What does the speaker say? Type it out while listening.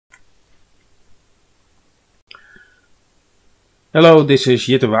Hello, this is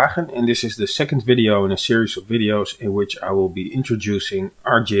Jette Wagen and this is the second video in a series of videos in which I will be introducing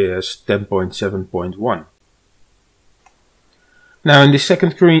ArcGIS 10.7.1. Now in this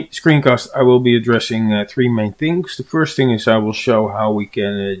second screencast I will be addressing three main things. The first thing is I will show how we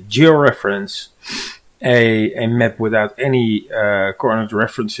can georeference a map without any coordinate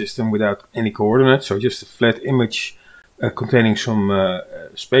reference system, without any coordinates, so just a flat image containing some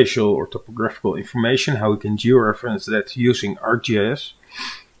spatial or topographical information, how we can georeference that using ArcGIS.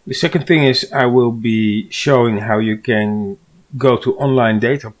 The second thing is I will be showing how you can go to online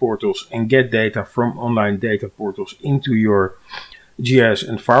data portals and get data from online data portals into your GIS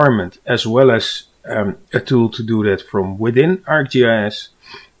environment, as well as a tool to do that from within ArcGIS.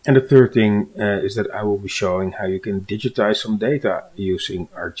 And the third thing is that I will be showing how you can digitize some data using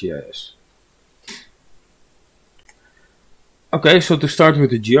ArcGIS. Okay, so to start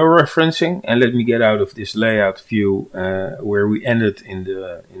with the georeferencing, and let me get out of this layout view where we ended in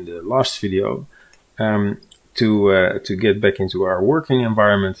the last video, to get back into our working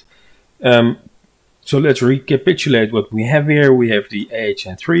environment. So let's recapitulate what we have here. We have the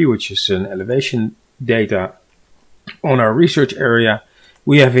AHN3, which is an elevation data on our research area.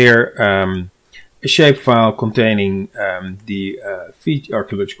 We have here a shapefile containing the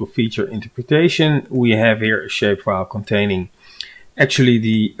archaeological feature interpretation. We have here a shapefile containing actually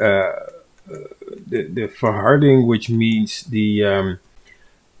the verharding, which means the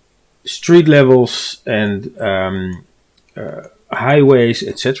street levels and highways,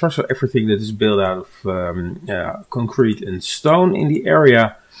 etc. So everything that is built out of concrete and stone in the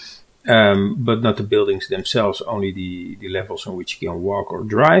area, but not the buildings themselves, only the levels on which you can walk or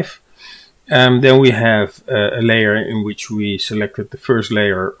drive. Then we have a layer in which we selected the first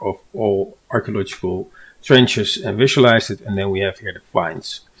layer of all archaeological trenches and visualized it, and then we have here the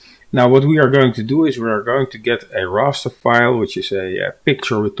finds. Now what we are going to do is we are going to get a raster file, which is a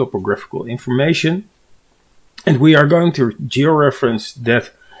picture with topographical information, and we are going to georeference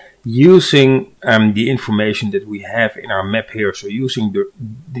that using the information that we have in our map here. So using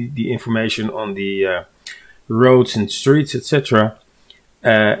the information on the roads and streets, etc.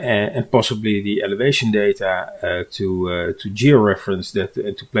 And possibly the elevation data to georeference that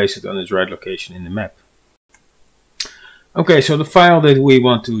and to place it on its right location in the map. Okay, so the file that we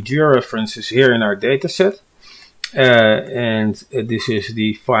want to georeference is here in our dataset. And this is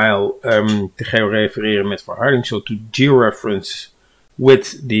the file te georefereren met verharding, so to georeference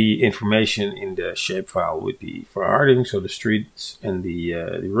with the information in the shapefile with the verharding, so the streets and the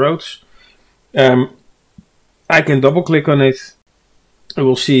roads. I can double click on it. I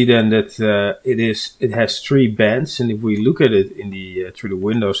will see then that it has three bands, and if we look at it in the through the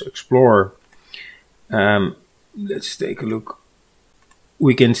Windows Explorer, let's take a look.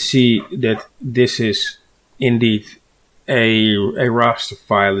 We can see that this is indeed a raster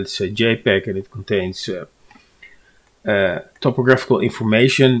file. It's a JPEG and it contains topographical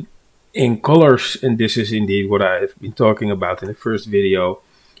information in colors, and this is indeed what I have been talking about in the first video.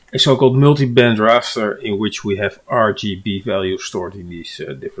 A so-called multi-band raster in which we have RGB values stored in these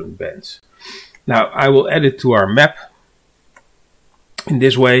different bands. Now I will add it to our map in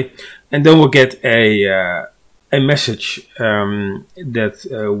this way, and then we'll get a message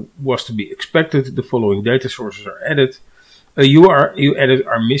that was to be expected. The following data sources are added. You added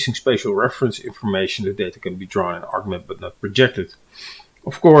our missing spatial reference information. The data can be drawn in ArcMap but not projected.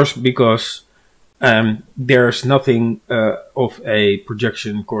 Of course, because there's nothing of a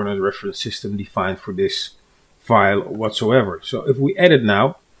projection coordinate reference system defined for this file whatsoever. So if we edit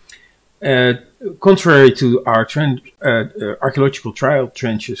now, contrary to our archaeological trial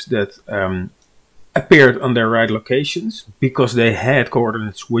trenches that appeared on their right locations because they had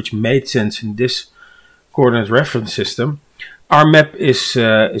coordinates which made sense in this coordinate reference system, our map is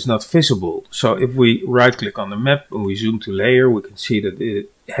not visible. So if we right click on the map and we zoom to layer, we can see that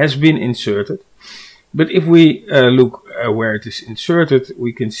it has been inserted. But if we look where it is inserted,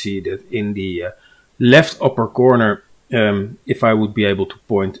 we can see that in the left upper corner, if I would be able to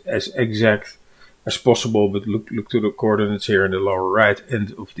point as exact as possible, but look to the coordinates here in the lower right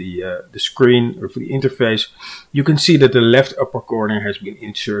end of the screen or for the interface, you can see that the left upper corner has been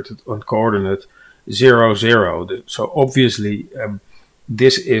inserted on coordinate 0, 0. So obviously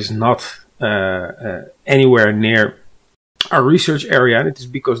this is not anywhere near our research area, and it is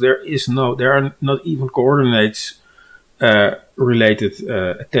because there are not even coordinates related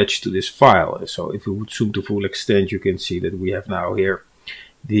attached to this file. So if we would zoom to full extent, you can see that we have now here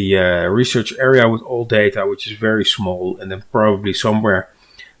the research area with all data, which is very small, and then probably somewhere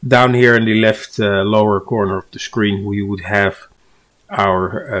down here in the left lower corner of the screen we would have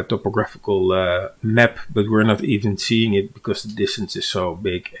our topographical map, but we're not even seeing it because the distance is so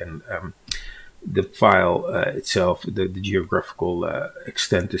big, and the file itself, the geographical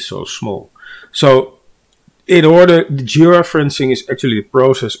extent is so small. So in order, the georeferencing is actually the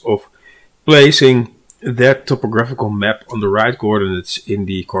process of placing that topographical map on the right coordinates in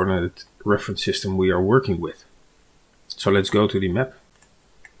the coordinate reference system we are working with. So let's go to the map.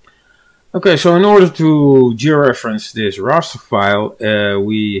 Okay, so in order to georeference this raster file,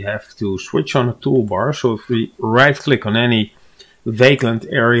 we have to switch on a toolbar. So if we right click on any vacant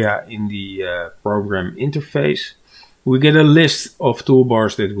area in the program interface, we get a list of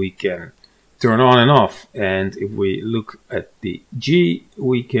toolbars that we can turn on and off. And if we look at the G,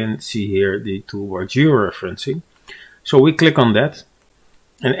 we can see here the toolbar georeferencing. So we click on that.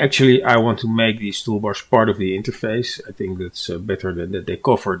 And actually, I want to make these toolbars part of the interface. I think that's better that they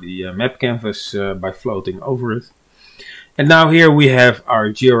cover the map canvas by floating over it. And now here we have our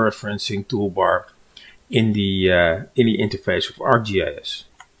georeferencing toolbar in the interface of ArcGIS.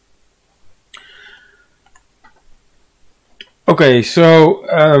 Okay, so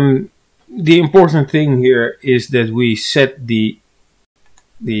the important thing here is that we set the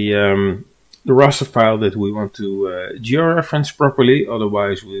raster file that we want to georeference properly,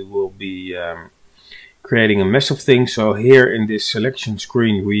 otherwise we will be creating a mess of things. So here in this selection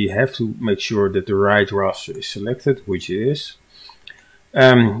screen we have to make sure that the right raster is selected, which it is.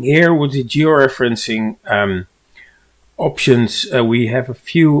 Here with the georeferencing options, we have a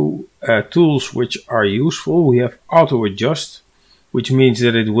few tools which are useful. We have auto adjust, which means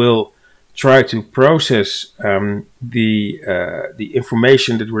that it will try to process the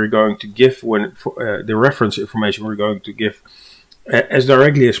information that we're going to give when the reference information we're going to give as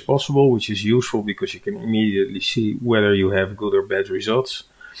directly as possible, which is useful because you can immediately see whether you have good or bad results.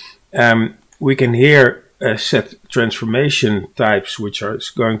 We can here set transformation types, which are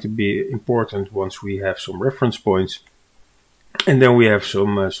going to be important once we have some reference points, and then we have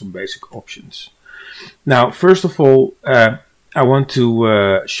some basic options. Now, first of all, I want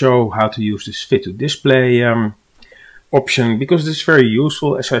to show how to use this fit to display option, because it's very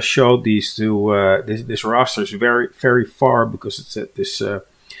useful. As I showed these two, this raster is very far because it's at this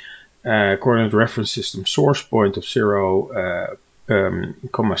coordinate reference system source point of 0,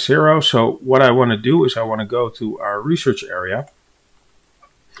 0. So what I want to do is I want to go to our research area,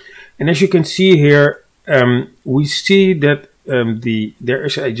 and as you can see here, we see that there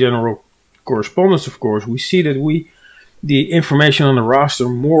is a general correspondence. Of course, we see that the information on the raster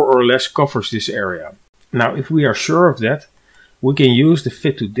more or less covers this area. Now, if we are sure of that, we can use the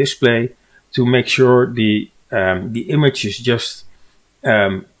fit to display to make sure the image is just,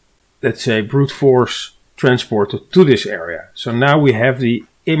 let's say, brute force transported to this area. So now we have the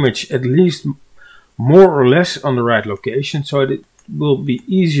image at least more or less on the right location, so it will be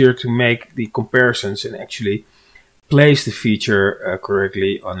easier to make the comparisons and actually place the feature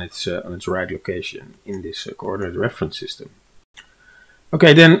correctly on its right location in this coordinate reference system.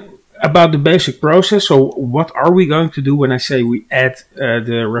 Okay, then about the basic process. So what are we going to do when I say we add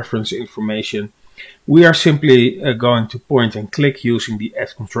the reference information? We are simply going to point and click using the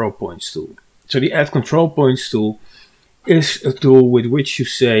Add Control Points tool. So the Add Control Points tool is a tool with which you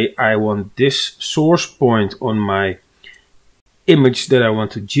say, I want this source point on my image that I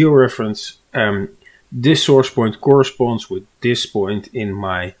want to georeference. This source point corresponds with this point in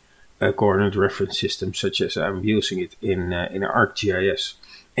my coordinate reference system, such as I'm using it in ArcGIS.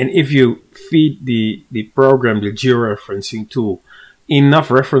 And if you feed the program, the georeferencing tool,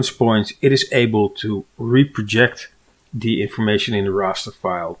 enough reference points, it is able to reproject the information in the raster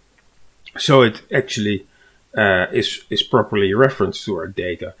file, so it actually is properly referenced to our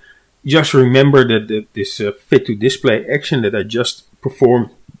data. Just remember that this fit to display action that I just performed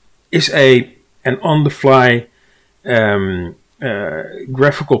is an on-the-fly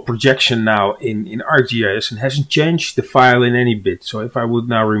graphical projection now in ArcGIS, and hasn't changed the file in any bit. So if I would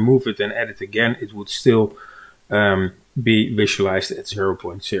now remove it and add it again, it would still be visualized at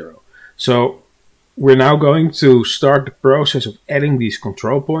 0.0. So we're now going to start the process of adding these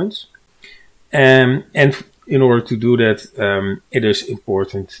control points. And in order to do that, it is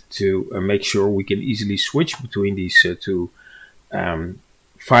important to make sure we can easily switch between these two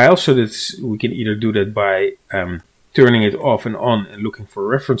files, so that we can either do that by turning it off and on and looking for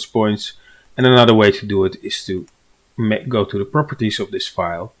reference points. And another way to do it is to go to the properties of this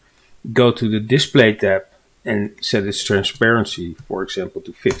file, go to the display tab and set its transparency, for example,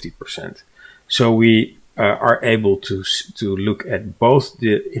 to 50%. So we are able to look at both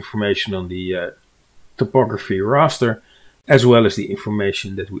the information on the topography raster as well as the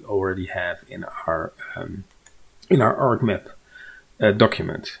information that we already have in our ArcMap.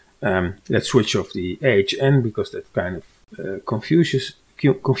 document. Let's switch off the AHN because that kind of confuses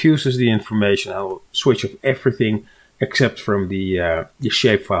the information. I'll switch off everything except from the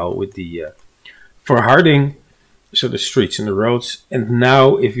shapefile with the verharding, so the streets and the roads. And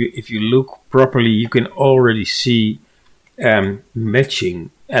now if you look properly, you can already see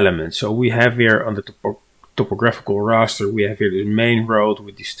matching elements. So we have here on the topographical raster, we have here the main road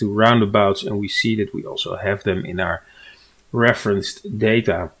with these two roundabouts, and we see that we also have them in our referenced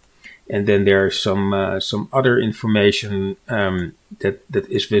data. And then there's some other information that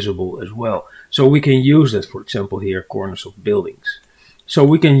is visible as well. So we can use that, for example, here, corners of buildings. So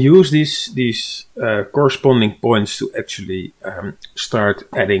we can use these corresponding points to actually start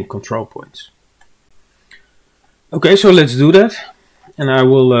adding control points. Okay, so let's do that. And I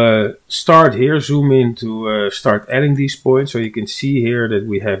will start here, zoom in to start adding these points. So you can see here that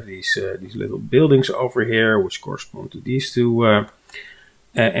we have these little buildings over here, which correspond to these two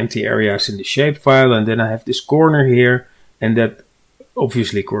empty areas in the shapefile. And then I have this corner here, and that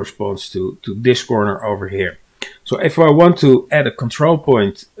obviously corresponds to this corner over here. So if I want to add a control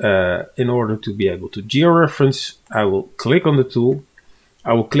point in order to be able to georeference, I will click on the tool.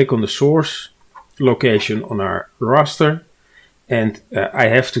 I will click on the source location on our raster. And I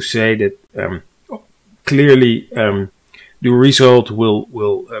have to say that clearly the result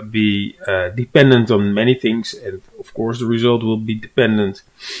will be dependent on many things, and of course the result will be dependent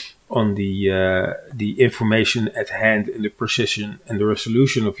on the information at hand and the precision and the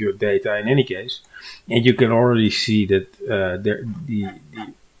resolution of your data in any case. And you can already see that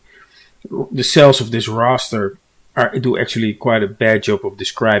the cells of this raster do actually quite a bad job of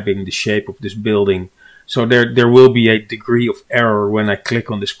describing the shape of this building. So there will be a degree of error when I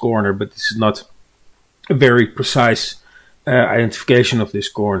click on this corner, but this is not a very precise identification of this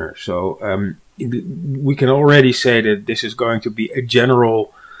corner. So we can already say that this is going to be a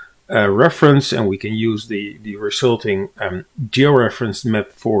general reference, and we can use the resulting georeferenced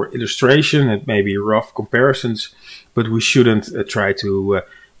map for illustration and maybe rough comparisons, but we shouldn't try to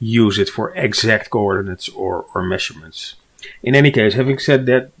use it for exact coordinates or measurements. In any case, having said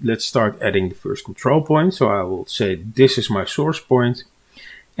that, let's start adding the first control point. So I will say this is my source point,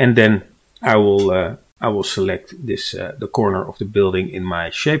 and then I will select this the corner of the building in my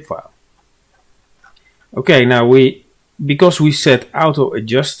shapefile. Okay, now because we set auto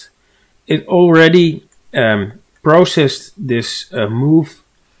adjust, it already processed this move,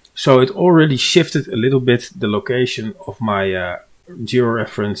 so it already shifted a little bit the location of my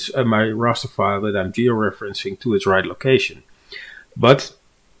my raster file that I'm georeferencing to its right location. But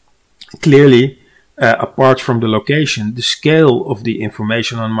clearly, apart from the location, the scale of the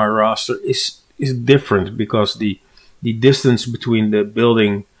information on my raster is different, because the distance between the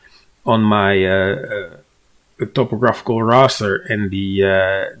building on my topographical raster and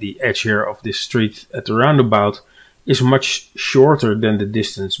the edge here of this street at the roundabout is much shorter than the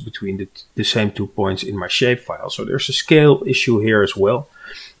distance between the same 2 points in my shapefile. So there's a scale issue here as well.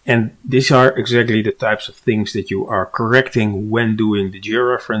 And these are exactly the types of things that you are correcting when doing the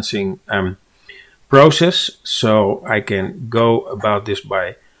georeferencing process. So I can go about this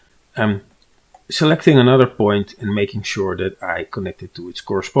by selecting another point and making sure that I connect it to its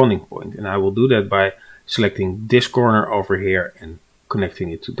corresponding point. And I will do that by selecting this corner over here and connecting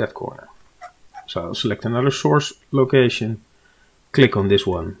it to that corner. So I'll select another source location, click on this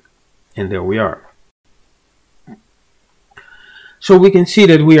one, and there we are. So we can see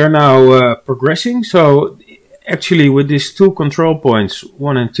that we are now progressing. So actually with these two control points,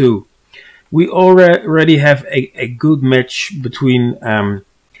 1 and 2, we already have a good match between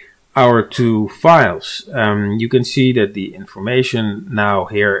our two files. You can see that the information now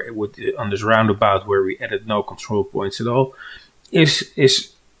here on this roundabout, where we added no control points at all,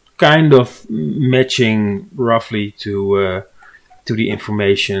 is kind of matching roughly to the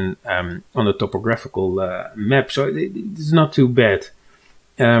information on the topographical map. So it's not too bad,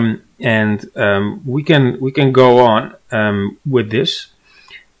 and we can go on with this.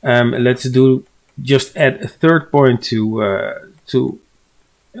 Let's just add a third point to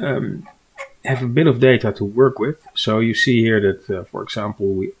have a bit of data to work with. So you see here that, for example,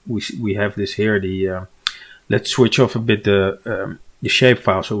 we have this here. Let's switch off a bit the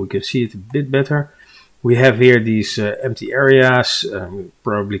shapefile so we can see it a bit better. We have here these empty areas,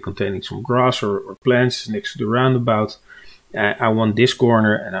 probably containing some grass or plants next to the roundabout. I want this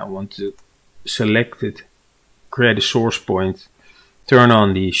corner, and I want to select it, create a source point, turn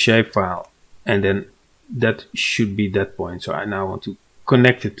on the shapefile, and then that should be that point. So I now want to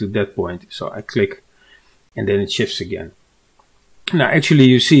connect it to that point. So I click, and then it shifts again. Now actually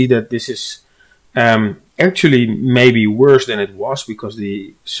you see that this is actually maybe worse than it was, because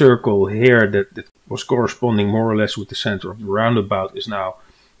the circle here that was corresponding more or less with the center of the roundabout is now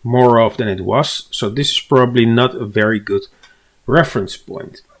more off than it was. So this is probably not a very good reference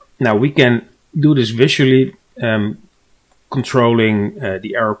point. Now we can do this visually, controlling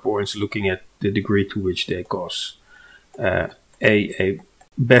the arrow points, looking at the degree to which they cause a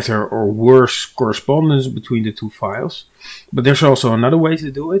better or worse correspondence between the two files. But there's also another way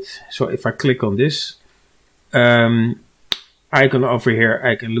to do it. So if I click on this icon over here,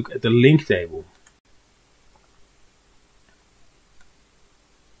 I can look at the link table.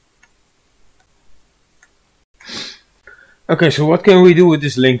 Okay, so what can we do with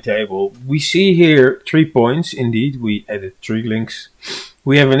this link table? We see here 3 points. Indeed, we added 3 links.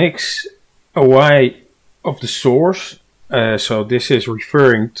 We have an X, a Y of the source. So this is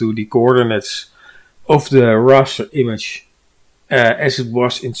referring to the coordinates of the raster image as it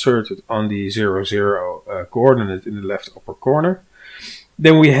was inserted on the 0, 0 coordinate in the left upper corner.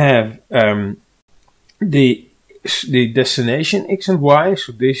 Then we have the destination X and Y.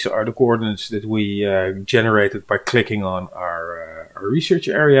 So these are the coordinates that we generated by clicking on our research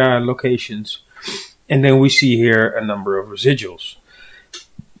area locations. And then we see here a number of residuals.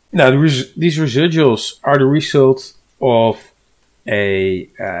 Now these residuals are the result of a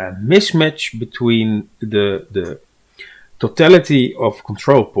mismatch between the totality of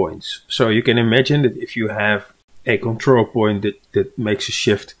control points. So you can imagine that if you have a control point that makes a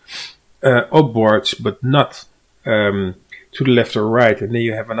shift upwards but not to the left or right, and then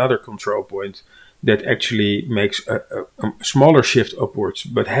you have another control point that actually makes a smaller shift upwards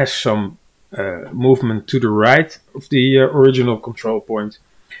but has some movement to the right of the original control point,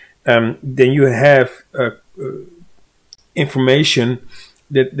 then you have information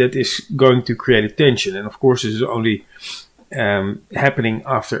that is going to create a tension. And of course this is only happening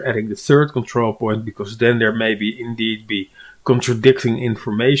after adding the third control point, because then there may indeed be contradicting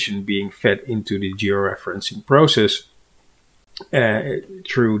information being fed into the georeferencing process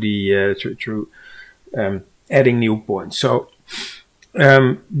through adding new points. So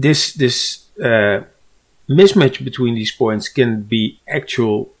this mismatch between these points can be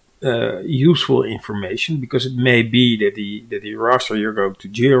actual useful information, because it may be that the raster you're going to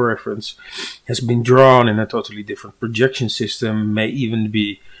georeference has been drawn in a totally different projection system, may even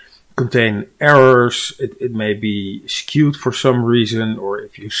contain errors, it may be skewed for some reason, or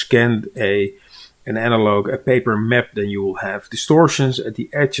if you scanned an analog, a paper map, then you will have distortions at the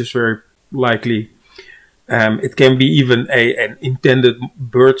edges very likely. It can be even an intended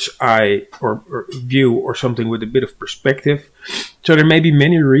bird's eye or view or something with a bit of perspective. So there may be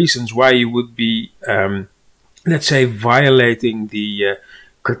many reasons why you would be, let's say, violating the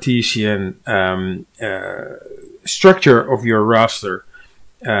Cartesian structure of your raster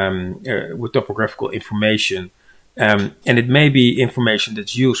with topographical information. And it may be information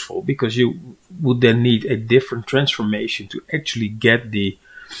that's useful, because you would then need a different transformation to actually get the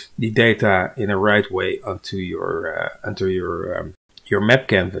data in a right way onto your map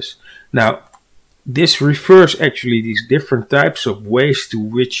canvas. Now, this refers actually these different types of ways to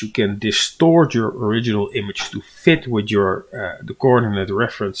which you can distort your original image to fit with your the coordinate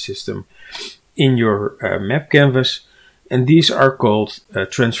reference system in your map canvas, and these are called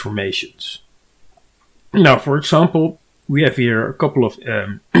transformations. Now, for example, we have here a couple of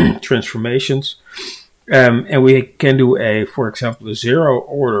transformations. And we can do for example, a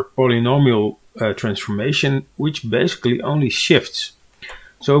 0-order polynomial transformation, which basically only shifts.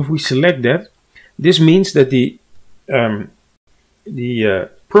 So if we select that, this means that the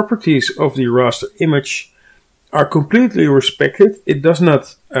properties of the raster image are completely respected. It does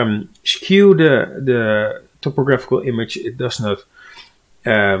not skew the topographical image. It does not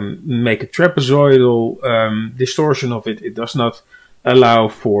make a trapezoidal distortion of it. It does not allow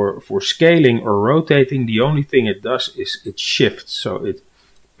for scaling or rotating. The only thing it does is it shifts. So it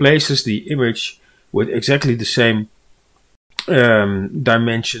places the image with exactly the same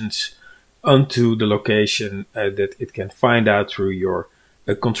dimensions onto the location that it can find out through your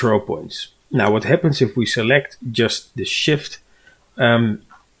control points. Now, what happens if we select just the shift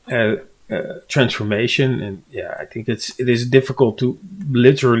transformation? And yeah, I think it is difficult to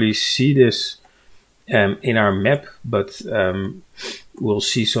literally see this in our map, but we'll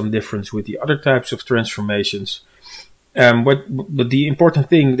see some difference with the other types of transformations. But the important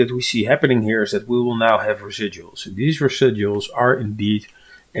thing that we see happening here is that we will now have residuals. And these residuals are indeed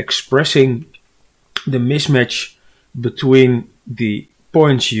expressing the mismatch between the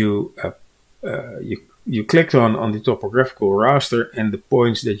points you clicked on the topographical raster and the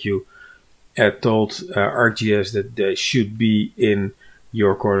points that you told ArcGIS that they should be in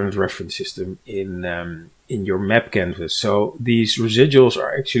your coordinate reference system in your map canvas. So these residuals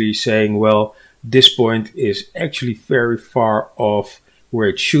are actually saying, well, this point is actually very far off where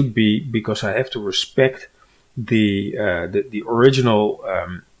it should be, because I have to respect the original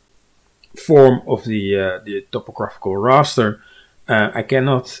form of the topographical raster. I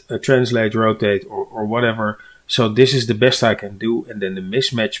cannot translate, rotate, or whatever. So this is the best I can do. And then the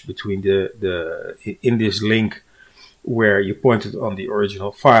mismatch between in this link where you pointed on the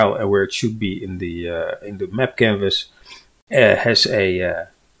original file and where it should be in the map canvas has a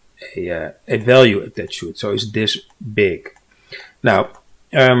value attached to it. So it's this big. Now,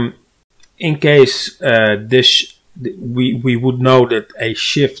 in case we would know that a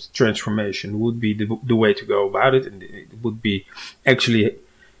shift transformation would be the way to go about it, and it would be actually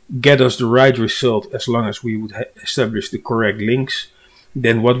get us the right result as long as we would establish the correct links.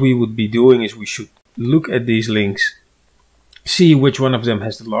 Then what we would be doing is we should look at these links, see which one of them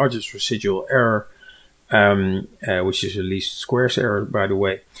has the largest residual error, which is the least squares error, by the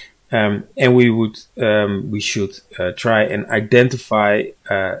way, and we should try and identify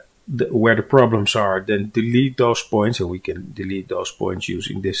where the problems are, then delete those points, and we can delete those points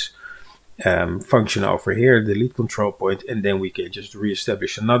using this function over here, delete control point, and then we can just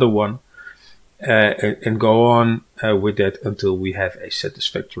reestablish another one and go on with that until we have a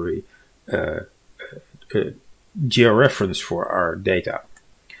satisfactory georeference for our data.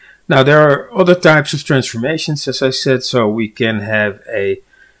 Now, there are other types of transformations, as I said. So we can have a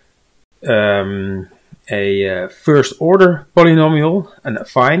first order polynomial and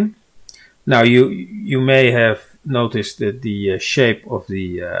affine. Now you may have noticed that the shape of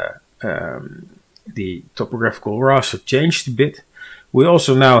the topographical raster changed a bit. We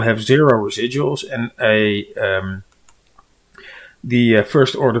also now have 0 residuals, and the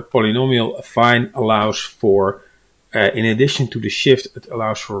first order polynomial affine allows for, in addition to the shift, it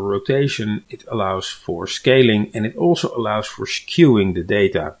allows for rotation, it allows for scaling, and it also allows for skewing the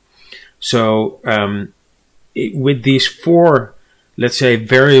data. So with these 4, let's say,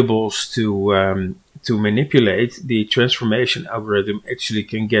 variables to manipulate, the transformation algorithm actually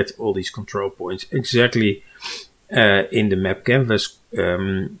can get all these control points exactly in the map canvas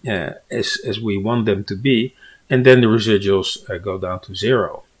as we want them to be, and then the residuals go down to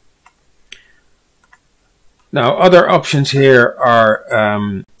 0. Now, other options here are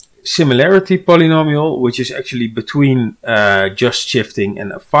similarity polynomial, which is actually between just shifting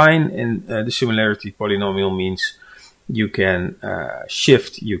and affine. And the similarity polynomial means you can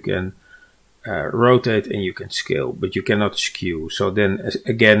shift, you can rotate, and you can scale, but you cannot skew. So then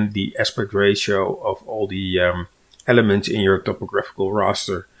again, the aspect ratio of all the elements in your topographical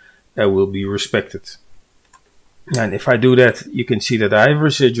raster will be respected. And if I do that, you can see that I have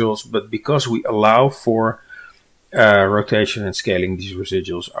residuals, but because we allow for rotation and scaling, these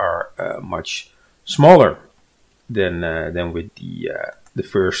residuals are much smaller than with the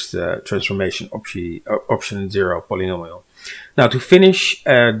first transformation option 0 polynomial. Now, to finish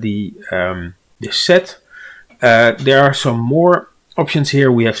the set, there are some more options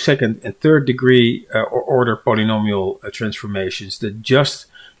here. We have second and third degree or order polynomial transformations that just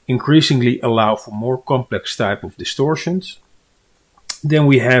increasingly allow for more complex type of distortions. Then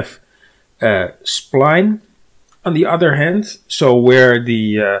we have spline, on the other hand, so where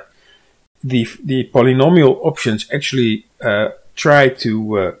the polynomial options actually try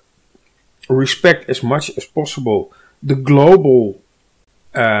to respect as much as possible the global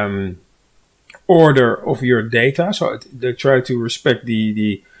order of your data. So they try to respect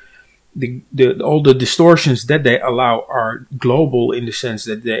all the distortions that they allow are global in the sense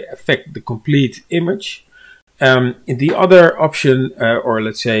that they affect the complete image. The other option, or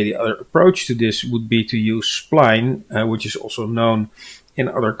let's say the other approach to this, would be to use spline, which is also known in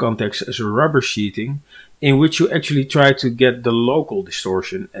other contexts as rubber sheeting, in which you actually try to get the local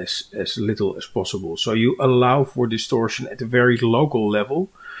distortion as little as possible. So you allow for distortion at a very local level,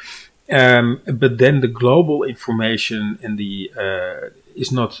 but then the global information and the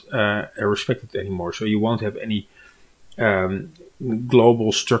is not respected anymore. So you won't have any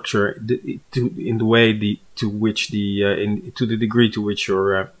global structure in the way to the degree to which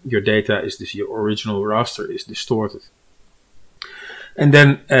your data is your original raster is distorted. And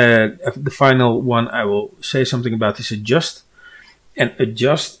then the final one I will say something about is adjust. And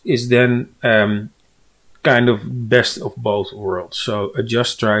adjust is then kind of best of both worlds. So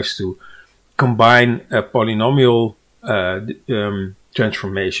adjust tries to combine a polynomial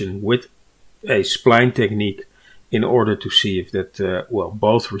transformation with a spline technique in order to see if that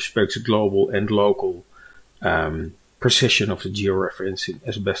both respects global and local precision of the georeferencing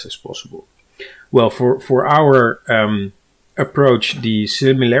as best as possible. Well, for our approach, the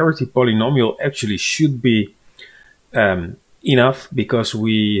similarity polynomial actually should be enough, because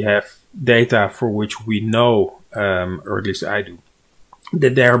we have data for which we know, or at least I do,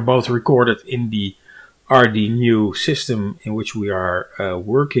 that they are both recorded in the RD new system in which we are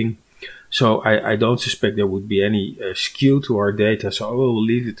working. So I don't suspect there would be any skew to our data. So I will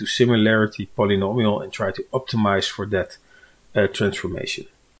leave it to similarity polynomial and try to optimize for that transformation.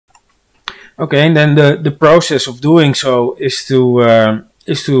 Okay, and then the process of doing so is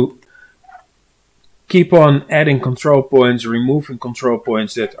to keep on adding control points, removing control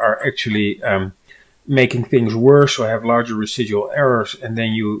points that are actually making things worse or have larger residual errors, and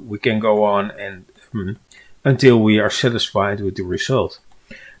then we can go on and until we are satisfied with the result.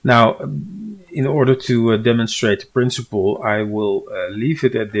 Now, in order to demonstrate the principle, I will leave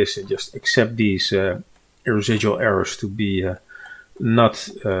it at this and just accept these residual errors to be not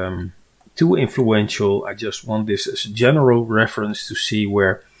too influential. I just want this as a general reference to see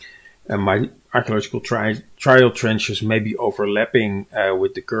where my archaeological trial trenches may be overlapping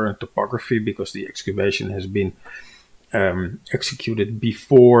with the current topography, because the excavation has been executed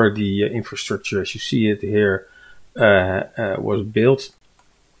before the infrastructure, as you see it here, was built.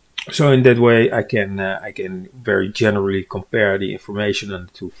 So in that way, I can very generally compare the information on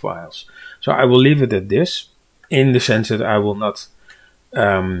the two files. So I will leave it at this, in the sense that I will not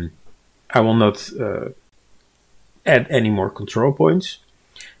add any more control points.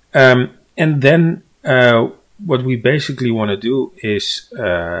 And then what we basically want to do is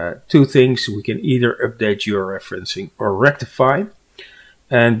two things. We can either update georeferencing or rectify.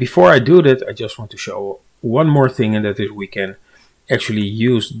 And before I do that, I just want to show one more thing, and that is we can actually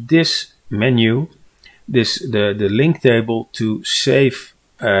use this menu, the link table, to save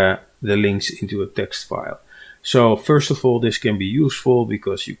the links into a text file. So first of all, this can be useful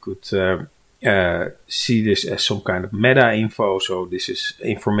because you could see this as some kind of meta info. So this is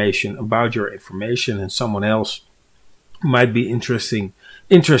information about your information, and someone else might be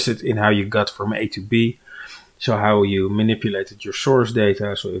interested in how you got from A to B. So how you manipulated your source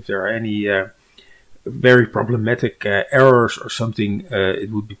data. So if there are any very problematic errors or something,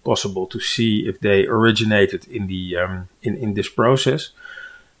 it would be possible to see if they originated in the in this process.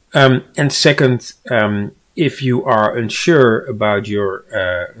 And second, if you are unsure about your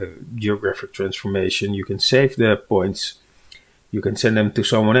geographic transformation, you can save the points. You can send them to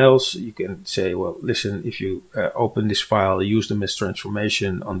someone else. You can say, well, listen, if you open this file, use them as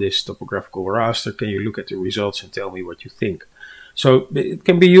transformation on this topographical raster, can you look at the results and tell me what you think? So it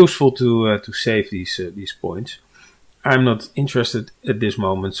can be useful to save these points. I'm not interested at this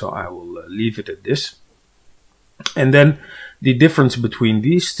moment, so I will leave it at this. And then the difference between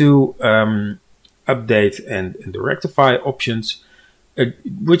these two update and the rectify options,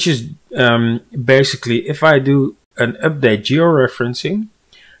 which is basically, if I do an update georeferencing,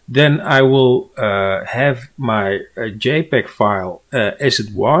 then I will have my JPEG file as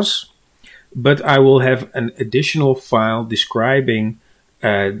it was, but I will have an additional file describing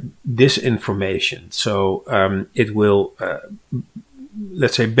this information. So it will,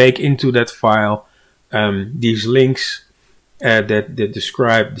 let's say, bake into that file these links that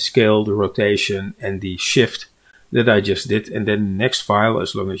describe the scale, the rotation, and the shift that I just did. And then the next file,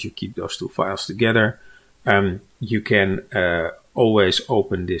 as long as you keep those two files together, you can always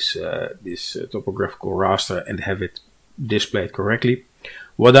open this topographical raster and have it displayed correctly.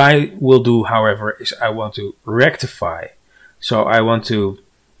 What I will do, however, is I want to rectify. So I want to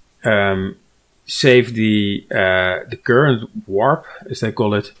save the current warp, as they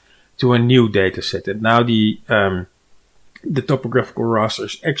call it, to a new data set. And now the topographical raster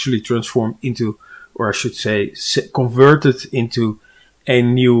is actually transformed into, or I should say, converted into a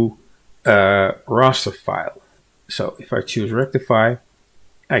new raster file. So if I choose rectify,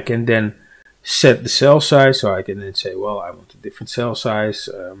 I can then set the cell size. So I can then say, well, I want a different cell size.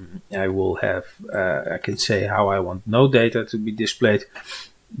 I will have, I can say how I want no data to be displayed.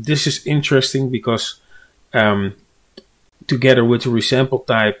 This is interesting because together with the resample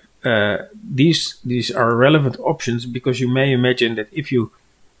type, these are relevant options, because you may imagine that if you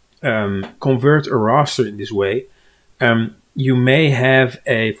convert a raster in this way, you may have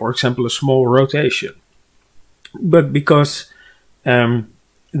for example, a small rotation. But because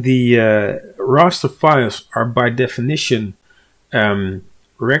the raster files are by definition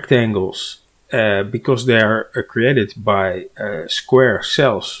rectangles, because they are created by square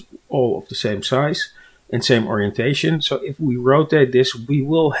cells, all of the same size and same orientation. So if we rotate this, we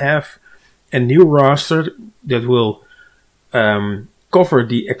will have a new raster that will cover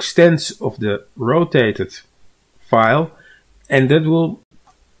the extents of the rotated file, and that will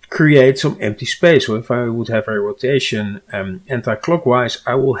create some empty space. So if I would have a rotation anti-clockwise,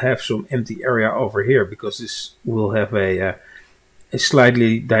 I will have some empty area over here, because this will have a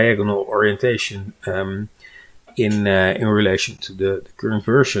slightly diagonal orientation in relation to the current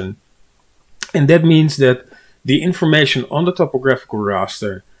version. And that means that the information on the topographical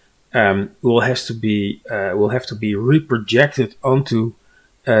raster will have to be reprojected onto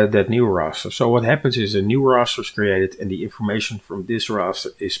that new raster. So what happens is a new raster is created, and the information from this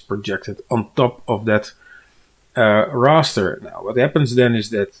raster is projected on top of that raster. Now, what happens then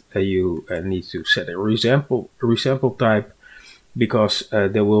is that you need to set a resample type, because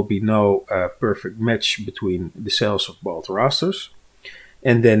there will be no perfect match between the cells of both rasters.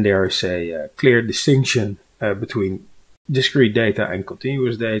 And then there is a clear distinction between discrete data and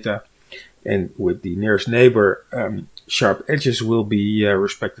continuous data. And with the nearest neighbor, sharp edges will be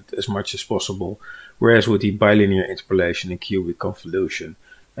respected as much as possible. Whereas with the bilinear interpolation and cubic convolution,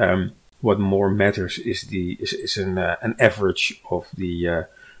 what more matters is an average of the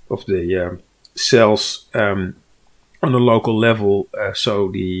cells on a local level, so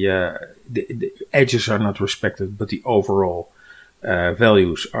the edges are not respected, but the overall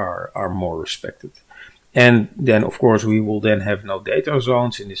values are more respected. And then, of course, we will then have no data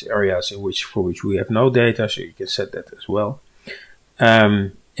zones in these areas for which we have no data, so you can set that as well.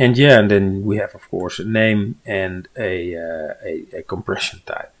 And then we have, of course, a name and a compression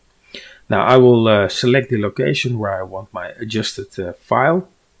type. Now I will select the location where I want my adjusted file.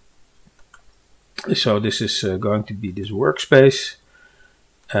 So this is going to be this workspace.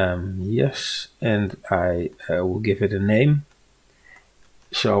 Yes, and I will give it a name.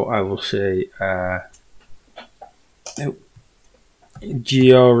 So I will say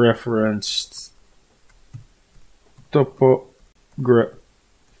georeferenced topography,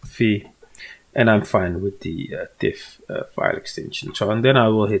 and I'm fine with the TIFF file extension. So, and then I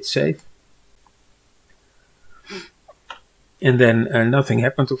will hit save. And then nothing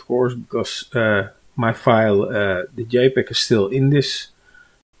happened, of course, because my file, the JPEG, is still in this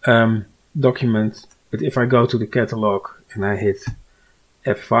document. But if I go to the catalog and I hit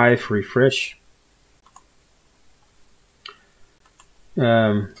F5, refresh,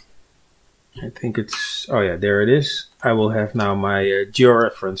 I think it's, oh yeah, there it is. I will have now my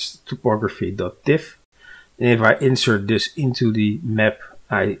georeferenced topography.tiff. And if I insert this into the map,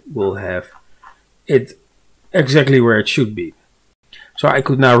 I will have it exactly where it should be. So I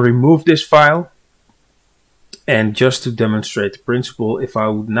could now remove this file, and just to demonstrate the principle, if I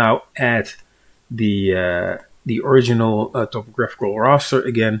would now add the original topographical raster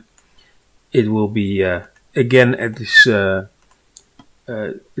again, it will be again at this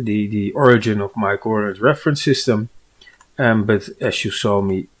the origin of my coordinate reference system. But as you saw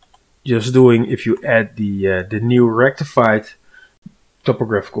me just doing, if you add the new rectified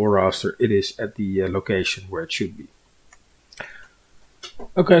topographical raster, it is at the location where it should be.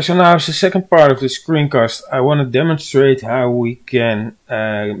 Okay, so now as the second part of the screencast, I want to demonstrate how we can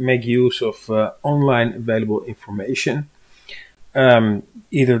make use of online available information,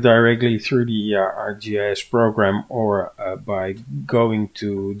 either directly through the ArcGIS program or by going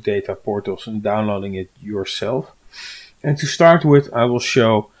to data portals and downloading it yourself. And to start with, I will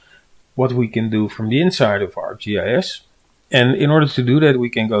show what we can do from the inside of ArcGIS. And in order to do that, we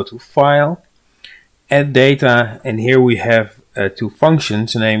can go to File, Add Data, and here we have two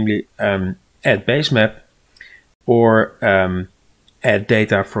functions, namely Add Basemap or Add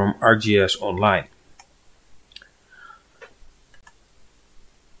Data from ArcGIS Online.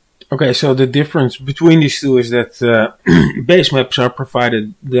 Okay, so the difference between these two is that basemaps are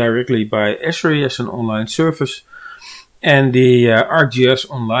provided directly by Esri as an online service, and the ArcGIS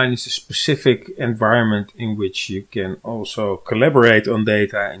Online is a specific environment in which you can also collaborate on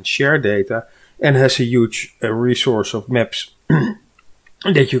data and share data, and has a huge resource of maps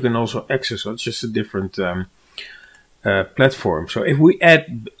that you can also access. So it's just a different platform. So if we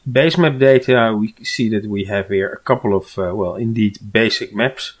add basemap data, we see that we have here a couple of, well, indeed basic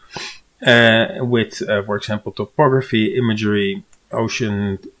maps with, for example, topography, imagery,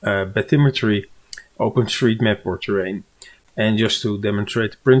 ocean bathymetry, OpenStreetMap or terrain. And just to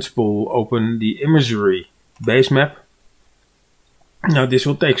demonstrate the principle, we'll open the imagery basemap. Now this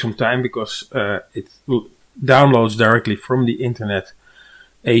will take some time because it downloads directly from the internet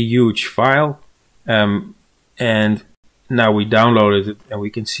a huge file. And now we downloaded it, and we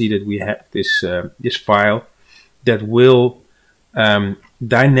can see that we have this this file that will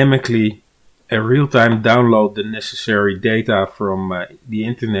dynamically real-time download the necessary data from the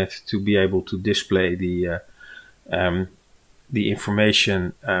internet to be able to display the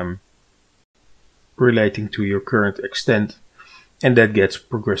information relating to your current extent and that gets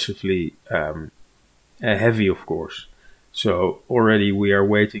progressively heavy, of course. So already we are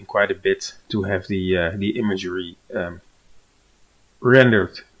waiting quite a bit to have the imagery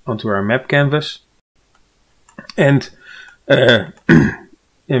rendered onto our map canvas. And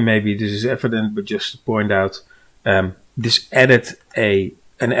and maybe this is evident, but just to point out, this added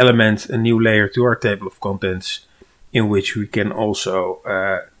an element, a new layer to our table of contents, in which we can also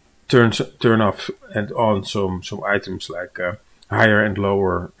turn off and on some items like higher and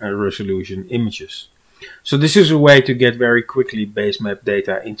lower resolution images. So this is a way to get very quickly base map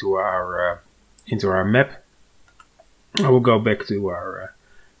data into our map. I will go back to our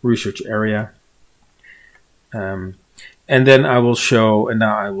research area. And then I will show,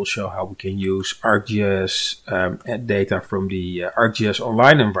 how we can use ArcGIS data from the ArcGIS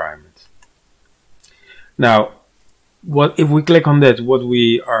online environment. Now, if we click on that, what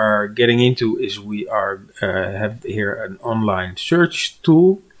we are getting into is we have here an online search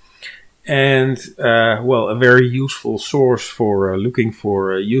tool, and a very useful source for looking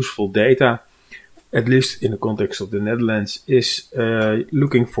for useful data, at least in the context of the Netherlands, is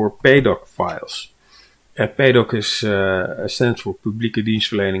looking for PDOC files. PDOC stands for Publieke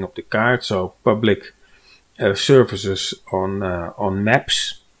Dienstverlening op de Kaart, so public services on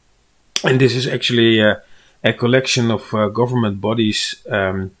maps. And this is actually a collection of government bodies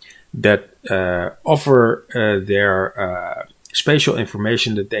that offer their spatial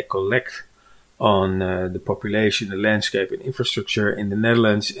information that they collect on the population, the landscape and infrastructure in the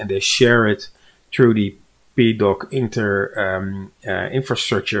Netherlands, and they share it through the PDOC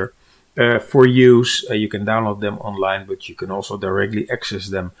infrastructure for use. You can download them online, but you can also directly access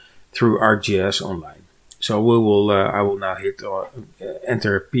them through ArcGIS online. So I will now hit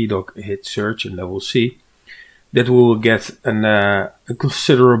enter PDOC, hit search, and I will see that we will get a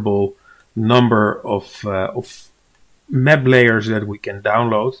considerable number of map layers that we can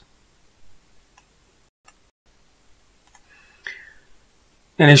download.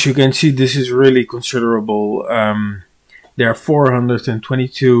 And as you can see, this is really considerable. There are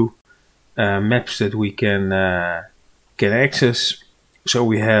 422 maps that we can access. So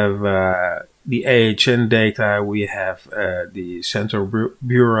we have the AHN data, we have the Central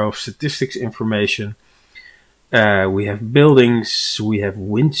Bureau of Statistics information, we have buildings, we have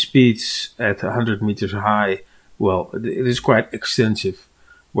wind speeds at 100 meters high. Well, it is quite extensive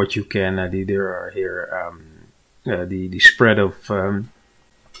what you can, there are here the spread of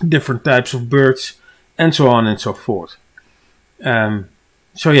different types of birds, and so on and so forth.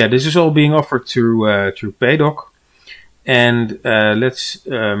 So yeah, this is all being offered through PDOC, and let's,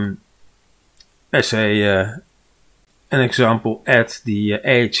 as an example, add the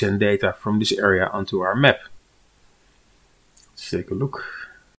AHN data from this area onto our map. Let's take a look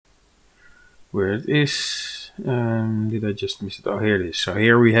where it is. Did I just miss it? Oh, here it is. So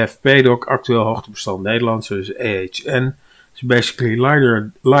here we have PDOC, Actueel Hoogtebestand Nederland, so it's AHN. It's basically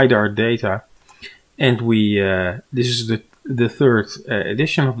LiDAR data, and this is the third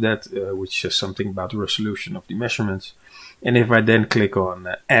edition of that, which says something about the resolution of the measurements. And if I then click on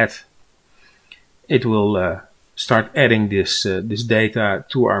add, it will start adding this data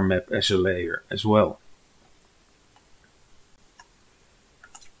to our map as a layer as well.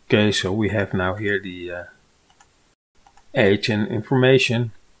 Okay, so we have now here the AHN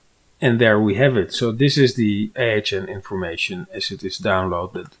information, and there we have it. So this is the AHN information as it is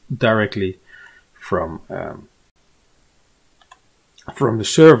downloaded directly from the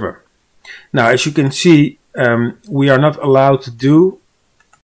server. Now, as you can see, we are not allowed to do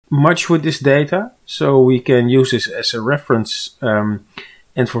much with this data, so we can use this as a reference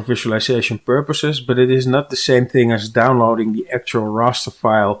and for visualization purposes, but it is not the same thing as downloading the actual raster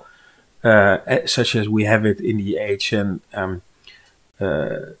file such as we have it in the AHN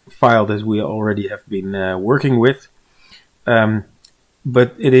file that we already have been working with,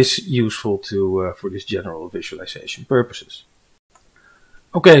 but it is useful for this general visualization purposes.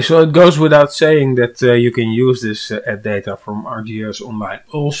 Okay, so it goes without saying that you can use this data from ArcGIS Online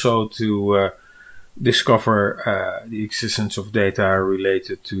also to discover the existence of data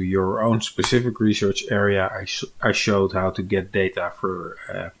related to your own specific research area. I showed how to get data for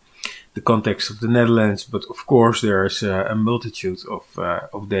the context of the Netherlands, but of course there is a multitude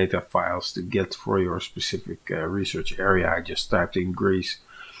of data files to get for your specific research area. I just typed in Greece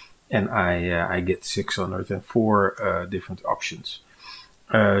and I get 604 different options.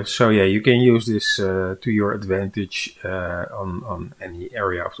 So yeah, you can use this to your advantage on any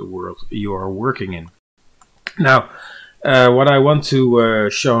area of the world you are working in. Now, what I want to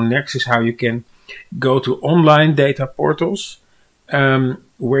show next is how you can go to online data portals,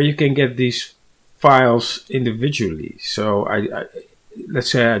 where you can get these files individually. So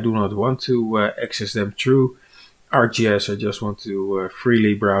let's say I do not want to access them through ArcGIS. I just want to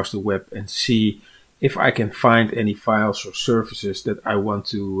freely browse the web and see if I can find any files or services that I want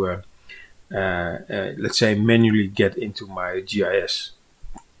to, let's say, manually get into my GIS.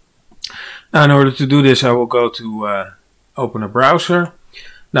 Now, in order to do this, I will go to open a browser.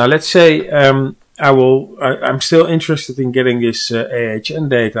 Now, let's say I'm still interested in getting this AHN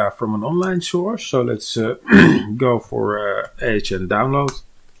data from an online source. So let's go for AHN download.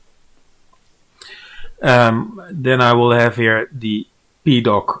 Then I will have here the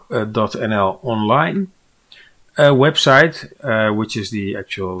pdoc.nl online website, which is the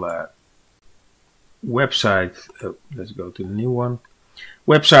actual website. Let's go to the new one.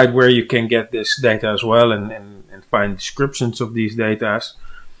 Website where you can get this data as well and find descriptions of these data.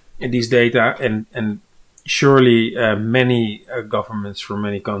 And surely many governments from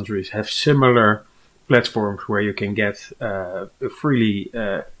many countries have similar platforms where you can get freely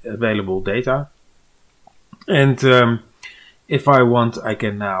available data. And if I want, I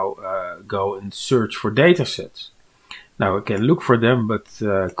can now go and search for data sets. Now I can look for them, but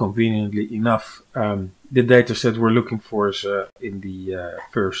conveniently enough, the data set we're looking for is in the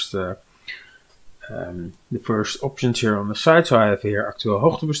first options here on the side. So I have here Actueel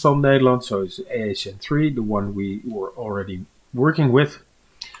Hoogtebestand Nederland, so it's AHN3, the one we were already working with.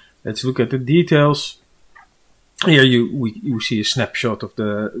 Let's look at the details. Here you see a snapshot of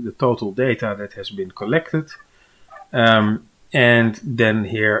the total data that has been collected. And then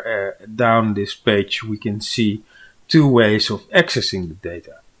here down this page we can see two ways of accessing the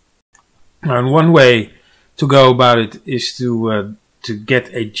data. Now, and one way to go about it is to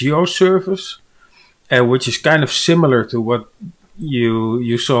get a GeoService, which is kind of similar to what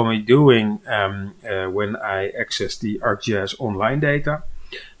you saw me doing when I accessed the ArcGIS online data.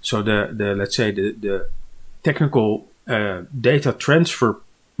 So let's say the technical data transfer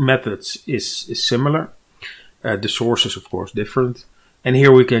methods is similar. The source is of course different. And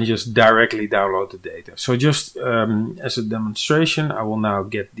here we can just directly download the data. So just as a demonstration, I will now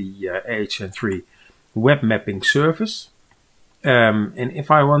get the AHN3 web mapping service. And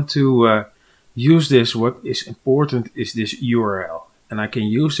if I want to use this, what is important is this URL. And I can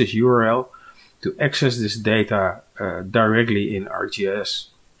use this URL to access this data directly in ArcGIS.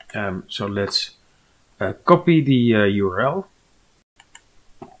 So let's copy the URL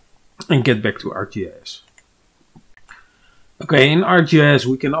and get back to ArcGIS. Okay, in ArcGIS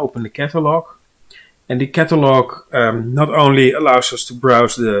we can open the catalog, and the catalog not only allows us to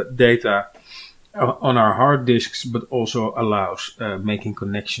browse the data on our hard disks, but also allows making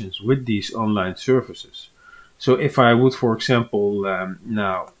connections with these online services. So if I would, for example,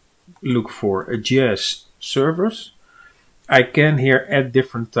 now look for a GIS servers, I can here add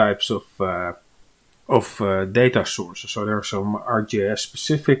different types of data sources. So there are some ArcGIS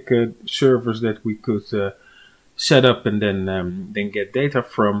specific servers that we could set up and then get data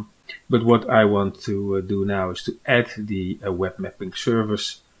from. But what I want to do now is to add the web mapping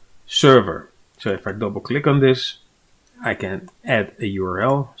service server. So if I double click on this, I can add a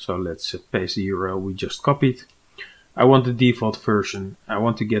URL. So let's paste the URL we just copied. I want the default version. I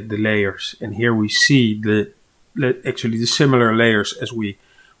want to get the layers, and here we see actually the similar layers as we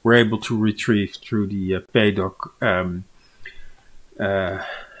were able to retrieve through the PDoc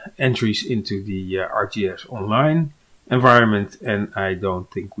entries into the ArcGIS online environment, and I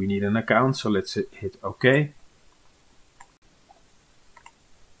don't think we need an account, so let's hit OK.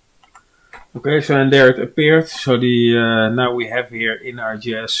 Okay, so and there it appeared. So now we have here in our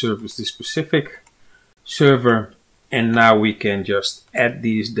GIS service the specific server, and now we can just add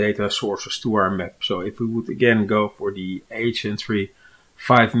these data sources to our map. So if we would again go for the AHN3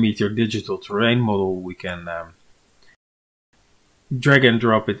 5-meter digital terrain model, we can drag and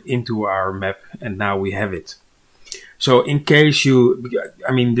drop it into our map, and now we have it. So in case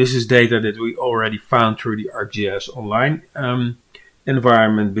this is data that we already found through the ArcGIS online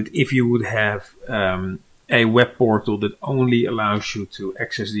environment, but if you would have a web portal that only allows you to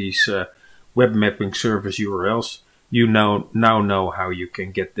access these web mapping service URLs, you now know how you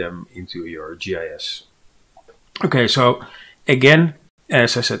can get them into your GIS. Okay, so again,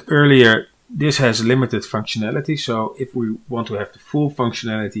 as I said earlier, this has limited functionality. So if we want to have the full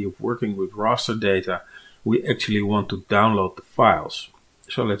functionality of working with raster data, we actually want to download the files.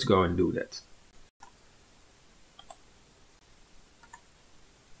 So let's go and do that.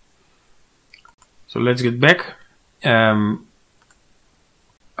 So let's get back. I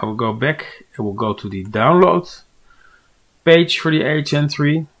will go back. I will go to the download page for the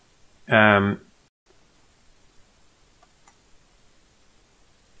AHN3.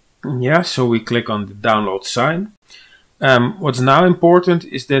 Yeah, so we click on the download sign. What's now important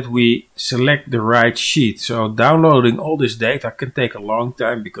is that we select the right sheet. So downloading all this data can take a long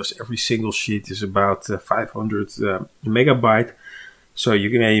time because every single sheet is about 500 megabyte. So you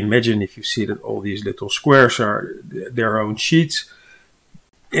can imagine if you see that all these little squares are their own sheets,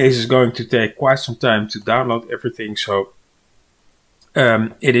 it is going to take quite some time to download everything. So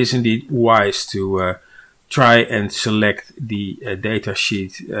it is indeed wise to try and select the data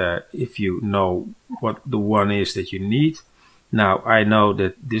sheet if you know what the one is that you need. Now I know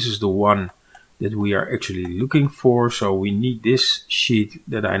that this is the one that we are actually looking for, so we need this sheet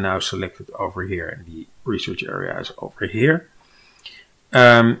that I now selected over here, and the research area is over here.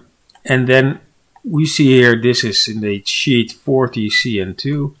 And then we see here this is in the sheet 40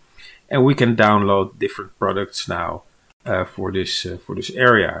 CN2, and we can download different products now for this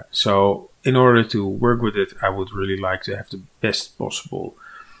area. So in order to work with it, I would really like to have the best possible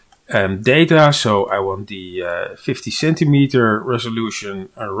data. So I want the 50 centimeter resolution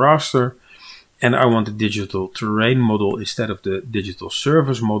raster, and I want the digital terrain model instead of the digital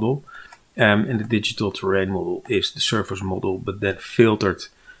surface model. And the digital terrain model is the surface model, but then filtered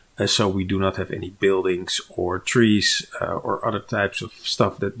so we do not have any buildings or trees or other types of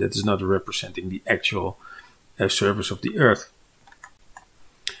stuff that is not representing the actual surface of the earth.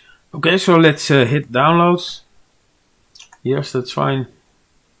 Okay, so let's hit download. Yes, that's fine.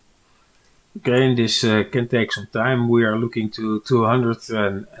 Okay, and this can take some time. We are looking to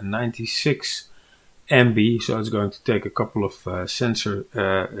 296 MB, so it's going to take a couple of seconds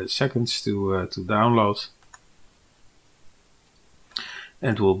to download,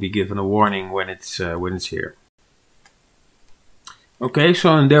 and we'll be given a warning when it's here. Okay,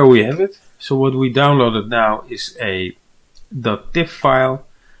 so and there we have it. So what we downloaded now is a .tif file.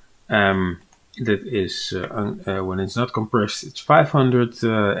 That is when it's not compressed, it's 500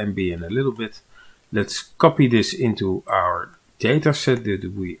 MB and a little bit. Let's copy this into our data set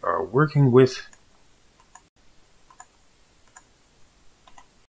that we are working with.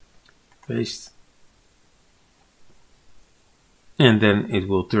 Paste. And then it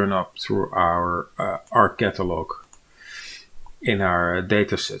will turn up through our ARC catalog in our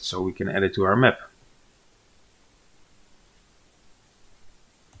data set, so we can add it to our map.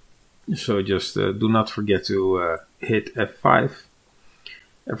 So just do not forget to hit F5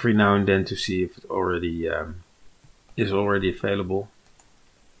 every now and then to see if it already is already available.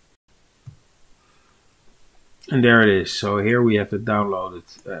 And there it is. So here we have the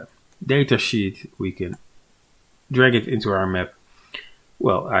downloaded data sheet. We can drag it into our map.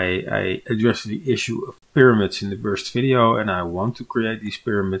 Well, I addressed the issue of pyramids in the first video, and I want to create these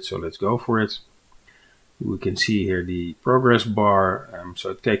pyramids, so let's go for it. We can see here the progress bar,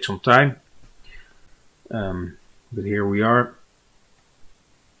 so it takes some time, but here we are,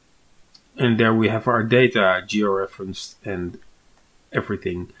 and there we have our data georeferenced and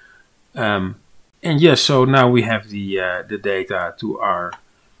everything. And yes, so now we have the data to our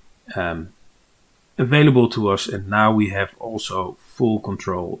available to us, and now we have also full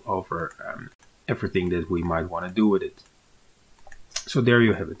control over everything that we might want to do with it. So there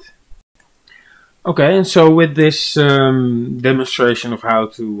you have it. Okay, and so with this demonstration of how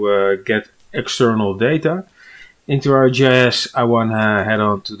to get external data into our GIS, I want to head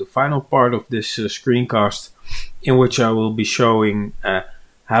on to the final part of this screencast, in which I will be showing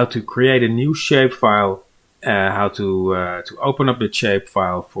how to create a new shapefile, how to open up the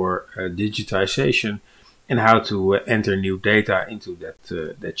shapefile for digitization, and how to enter new data into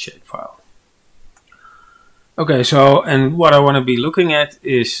that shapefile. Okay, so and what I want to be looking at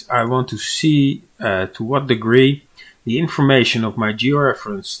is I want to see to what degree the information of my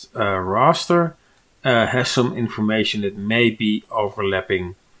georeferenced raster has some information that may be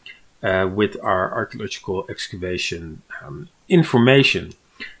overlapping with our archaeological excavation information.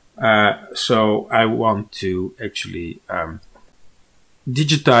 So I want to actually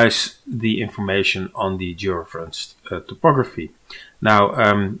digitize the information on the georeferenced topography. Now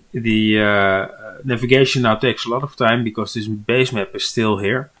the navigation now takes a lot of time because this base map is still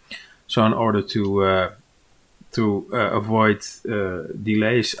here. So in order to avoid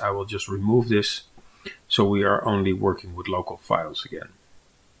delays, I will just remove this. So we are only working with local files again.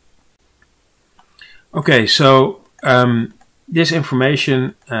 Okay, so this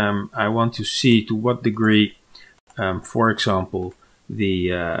information I want to see to what degree, for example,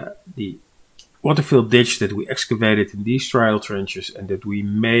 the waterfill ditch that we excavated in these trial trenches and that we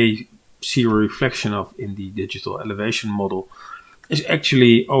may see a reflection of in the digital elevation model is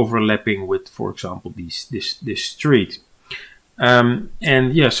actually overlapping with, for example, this street.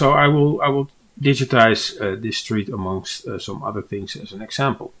 And yeah, so I will digitize this street amongst some other things as an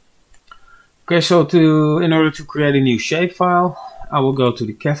example. Okay, so in order to create a new shapefile, I will go to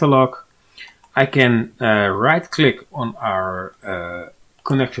the catalog. I can right click on our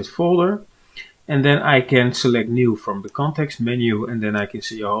connected folder, and then I can select new from the context menu, and then I can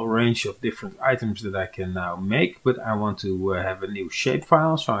see a whole range of different items that I can now make, but I want to have a new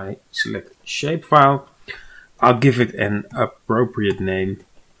shapefile, so I select shapefile. I'll give it an appropriate name,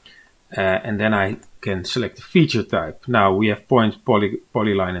 and then I can select the feature type. Now we have point,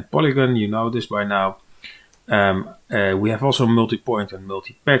 polyline and polygon, you know this by now. We have also multi-point and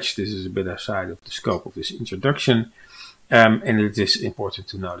multi-patch. This is a bit outside of the scope of this introduction. And it is important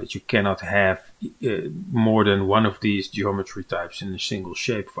to know that you cannot have more than one of these geometry types in a single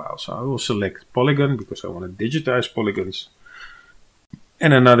shapefile. So I will select polygon because I want to digitize polygons.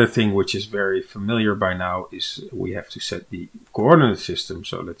 And another thing which is very familiar by now is we have to set the coordinate system.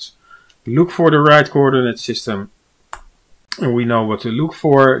 So let's look for the right coordinate system. And we know what to look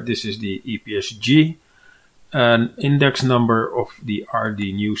for. This is the EPSG, an index number of the RD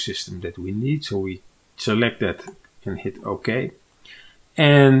new system that we need. So we select that and hit OK.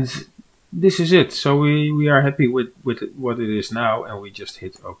 And this is it. So we are happy with what it is now, and we just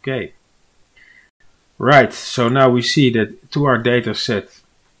hit OK. Right, so now we see that to our data set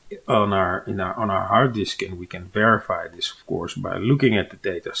on our hard disk, and we can verify this, of course, by looking at the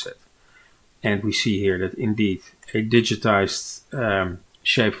data set. And we see here that indeed a digitized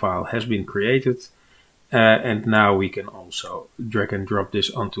shapefile has been created. And now we can also drag and drop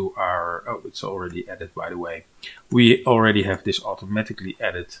this onto our, oh, it's already added, by the way. We already have this automatically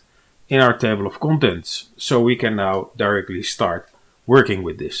added in our table of contents. So we can now directly start working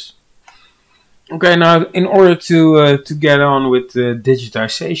with this. Okay, now in order to get on with the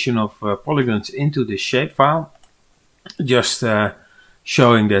digitization of polygons into this shapefile, just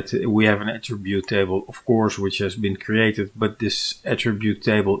showing that we have an attribute table, of course, which has been created, but this attribute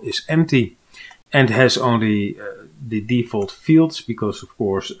table is empty and has only the default fields because, of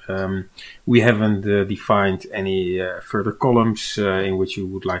course, we haven't defined any further columns in which you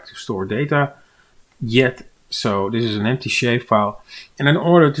would like to store data yet. So this is an empty shapefile, and in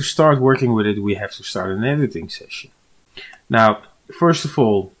order to start working with it, we have to start an editing session. Now, first of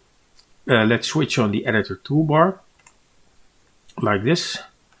all, let's switch on the editor toolbar like this.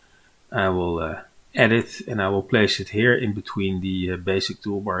 I will edit, and I will place it here in between the basic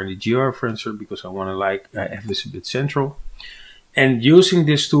toolbar and the georeferencer because I want to have this a bit central. And using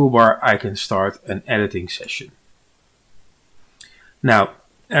this toolbar, I can start an editing session. Now,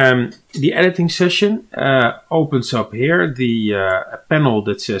 the editing session opens up here a panel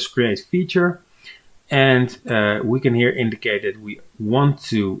that says create feature, and we can here indicate that we want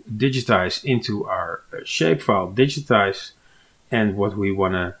to digitize into our shapefile, digitize, and what we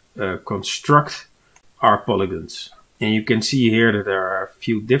want to construct are polygons. And you can see here that there are a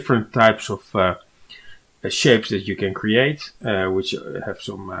few different types of shapes that you can create, which have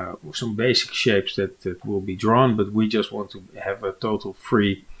some basic shapes that will be drawn, but we just want to have a total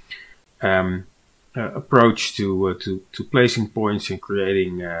free approach to placing points and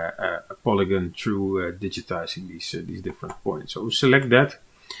creating a polygon through digitizing these different points. So we select that,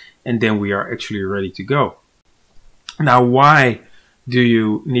 and then we are actually ready to go. Now, why do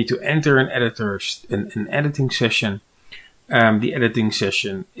you need to enter an editing session? The editing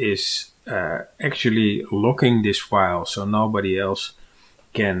session is actually locking this file, so nobody else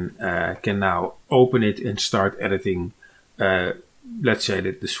can now open it and start editing. Let's say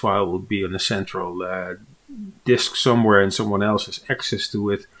that this file will be on a central disk somewhere, and someone else has access to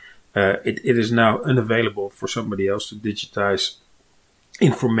it. It is now unavailable for somebody else to digitize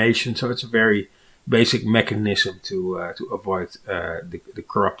information. So it's a very basic mechanism to avoid the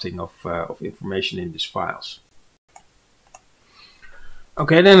corrupting of information in these files.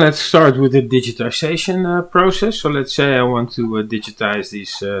 Okay, then let's start with the digitization process. So let's say I want to digitize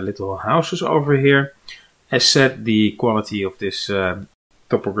these little houses over here. As said, the quality of this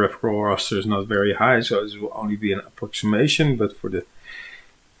topographical raster is not very high, so this will only be an approximation, but for the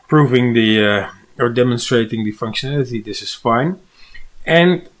proving or demonstrating the functionality, this is fine.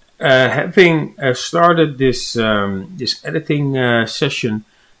 And having started this editing session,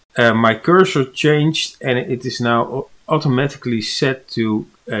 my cursor changed, and it is now automatically set to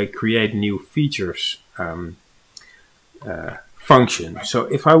create new features function. So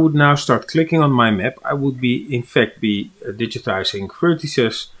if I would now start clicking on my map, I would in fact be digitizing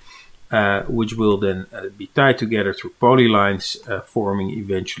vertices, which will then be tied together through polylines, forming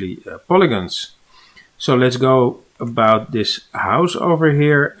eventually polygons. So let's go about this house over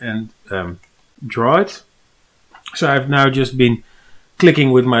here and draw it. So I've now just been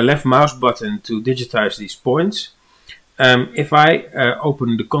clicking with my left mouse button to digitize these points. If I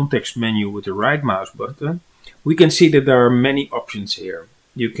open the context menu with the right mouse button, we can see that there are many options here.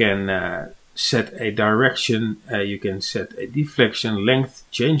 You can set a direction, you can set a deflection, length,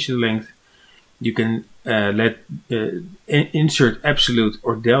 change the length. You can insert absolute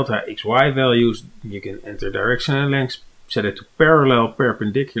or delta XY values. You can enter direction and length, set it to parallel,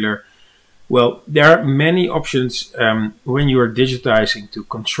 perpendicular. Well, there are many options when you are digitizing to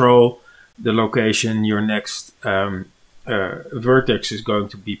control the location your next vertex is going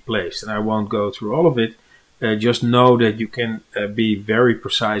to be placed. And I won't go through all of it. Just know that you can be very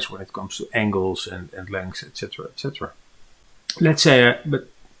precise when it comes to angles and lengths, etc., etc. Let's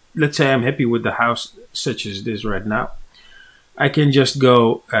say I'm happy with the house such as this right now. I can just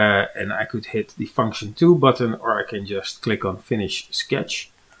go and I could hit the function 2 button, or I can just click on finish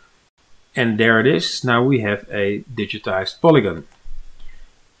sketch. And there it is. Now we have a digitized polygon.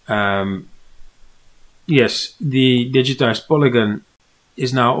 Yes, the digitized polygon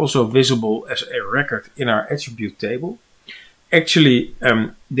is now also visible as a record in our attribute table. Actually,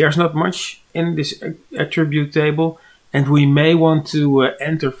 there's not much in this attribute table, and we may want to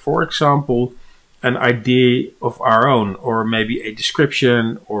enter, for example, an ID of our own, or maybe a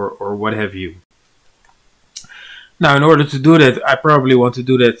description, or what have you. Now, in order to do that, I probably want to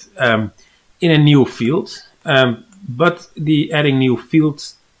do that in a new field, but the adding new field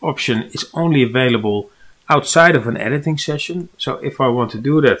option is only available outside of an editing session. So if I want to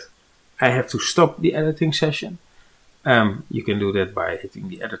do that, I have to stop the editing session. You can do that by hitting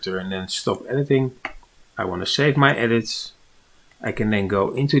the editor and then stop editing. I want to save my edits. I can then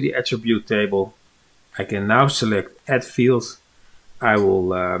go into the attribute table. I can now select add field. I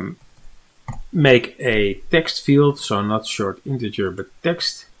will make a text field, so not short integer but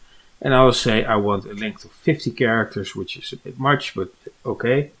text. And I will say I want a length of 50 characters, which is a bit much, but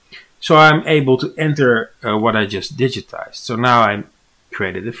okay. So I'm able to enter what I just digitized. So now I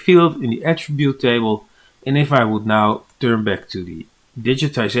created a field in the attribute table. And if I would now turn back to the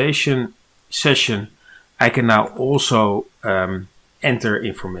digitization session, I can now also enter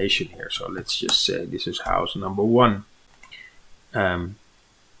information here. So let's just say this is house number 1. And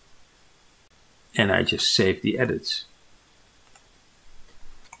I just save the edits.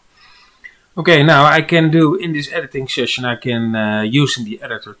 Okay, now I can do in this editing session, I can using the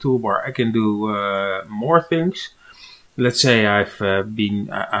editor toolbar, I can do more things. Let's say I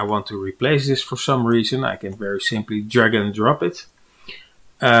want to replace this for some reason. I can very simply drag and drop it.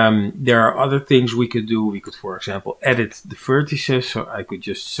 There are other things we could do. We could, for example, edit the vertices. So I could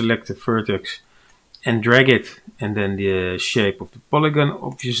just select the vertex and drag it, and then the shape of the polygon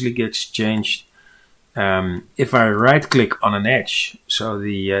obviously gets changed. If I right click on an edge, so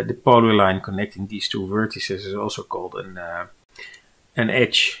the polyline connecting these two vertices is also called an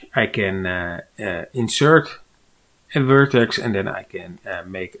edge, I can insert a vertex, and then I can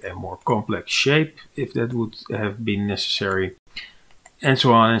make a more complex shape if that would have been necessary, and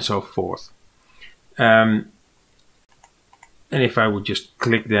so on and so forth. And if I would just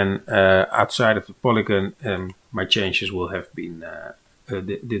click then outside of the polygon, my changes will have been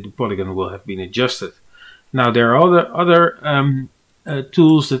the polygon will have been adjusted. Now there are other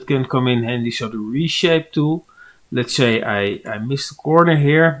tools that can come in handy. So the reshape tool, let's say I missed a corner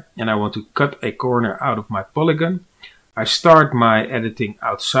here and I want to cut a corner out of my polygon. I start my editing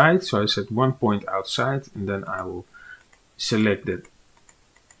outside, so I set 1 point outside, and then I will select that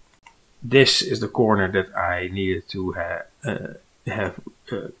this is the corner that I needed to have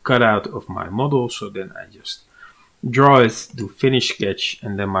cut out of my model. So then I just draw it, do finish sketch,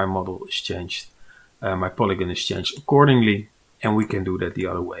 and then my model is changed. My polygon is changed accordingly, and we can do that the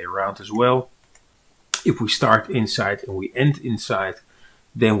other way around as well. If we start inside and we end inside,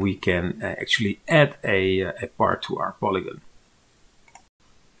 then we can actually add a part to our polygon,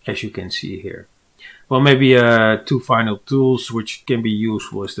 as you can see here. Well, maybe two final tools which can be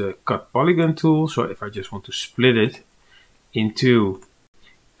useful is the cut polygon tool. So if I just want to split it in two,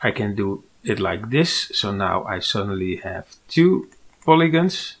 I can do it like this. So now I suddenly have 2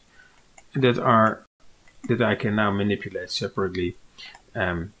 polygons that I can now manipulate separately.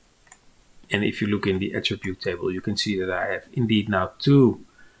 And if you look in the attribute table, you can see that I have indeed now 2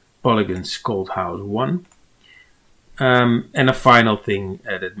 polygons called house 1. And a final thing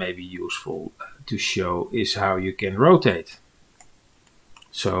that may be useful to show is how you can rotate.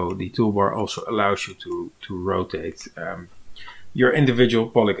 So the toolbar also allows you to rotate your individual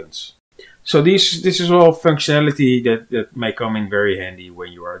polygons. So this is all functionality that may come in very handy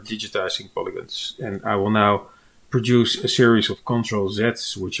when you are digitizing polygons. And I will now produce a series of Ctrl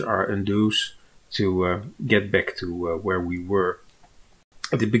Z's, which are undos, to get back to where we were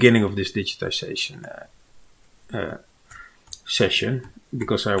at the beginning of this digitization session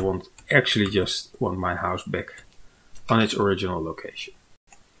because I just want my house back on its original location.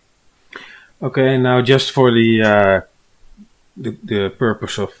 Okay, now just for the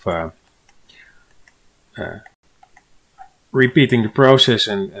purpose of repeating the process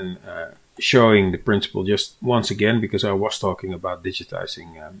and showing the principle just once again, because I was talking about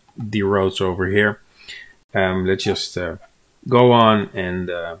digitizing the roads over here. Let's just go on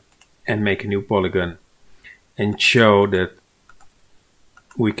and make a new polygon and show that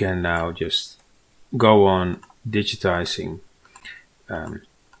we can now just go on digitizing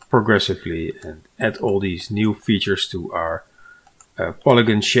progressively and add all these new features to our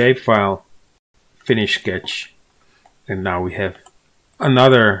Polygon shapefile, finish sketch, and now we have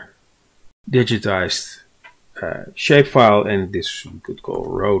another digitized shapefile, and this we could call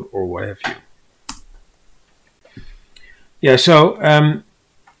road or what have you. Yeah, so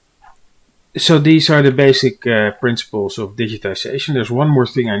these are the basic principles of digitization. There's one more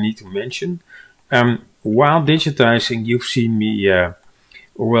thing I need to mention. While digitizing, you've seen me,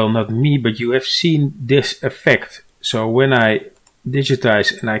 well, not me, but you have seen this effect. So when I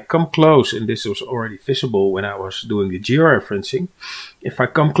digitize and I come close, and this was already visible when I was doing the georeferencing, if I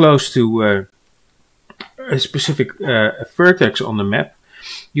come close to a specific vertex on the map,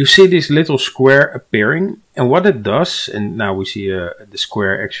 you see this little square appearing, and what it does, and now we see the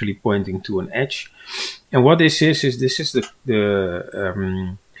square actually pointing to an edge, and what this is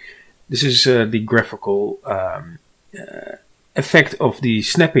the graphical effect of the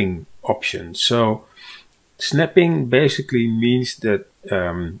snapping option. So snapping basically means that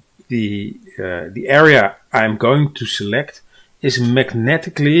the area I'm going to select is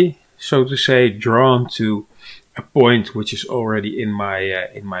magnetically, so to say, drawn to a point which is already in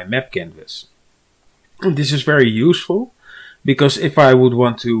my map canvas. And this is very useful because if I would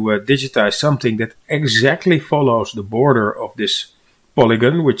want to digitize something that exactly follows the border of this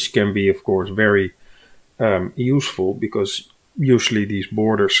polygon, which can be of course very useful because usually these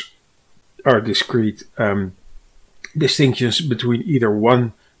borders are discrete distinctions between either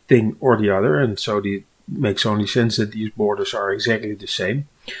one thing or the other, and so it makes only sense that these borders are exactly the same.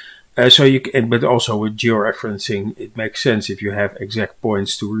 So you can, but also with georeferencing, it makes sense if you have exact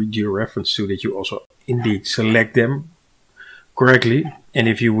points to georeference to, that you also indeed select them correctly. And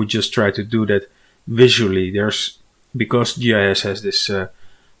if you would just try to do that visually, because GIS has this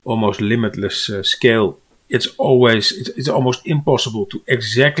almost limitless scale, it's almost impossible to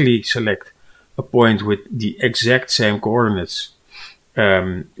exactly select a point with the exact same coordinates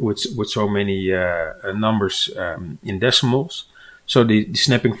with so many numbers in decimals. So the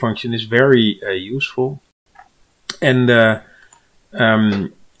snapping function is very useful, and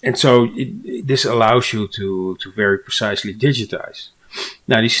so this allows you to very precisely digitize.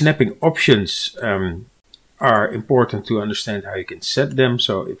 Now, these snapping options are important to understand how you can set them.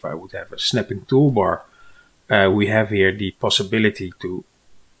 So if I would have a snapping toolbar, we have here the possibility to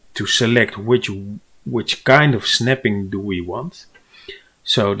select which kind of snapping do we want.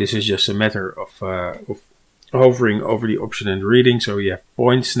 So this is just a matter of hovering over the option and reading. So you have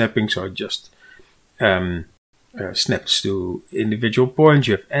point snapping, so it just snaps to individual points.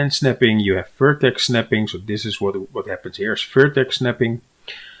 You have end snapping, you have vertex snapping, so this is what happens here is vertex snapping.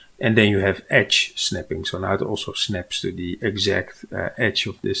 And then you have edge snapping, so now it also snaps to the exact edge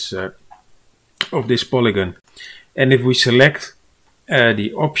of this polygon. And if we select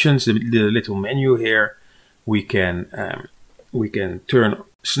the options, the little menu here, we can turn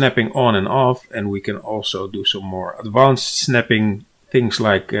snapping on and off, and we can also do some more advanced snapping, things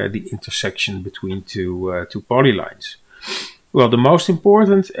like the intersection between two polylines. Well, the most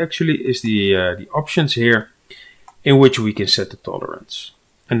important actually is the options here, in which we can set the tolerance.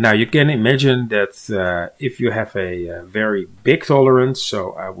 And now you can imagine that if you have a very big tolerance,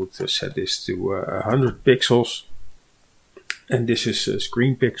 so I would set this to 100 pixels, and this is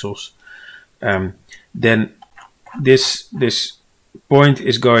screen pixels, then this point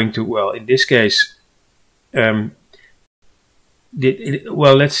is going to, well, in this case, well,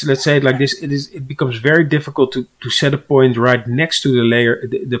 let's say it like this: it becomes very difficult to set a point right next to the layer,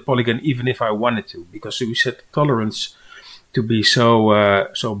 the polygon, even if I wanted to, because we set the tolerance to be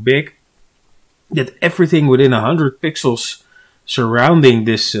so big that everything within 100 pixels surrounding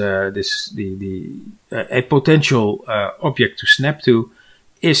this a potential object to snap to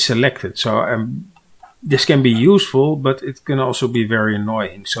is selected. So this can be useful, but it can also be very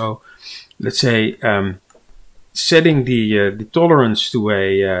annoying. So let's say setting the tolerance to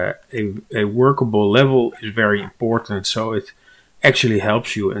a workable level is very important. So it actually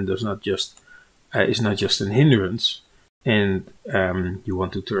helps you and does not just is not just an hindrance, and you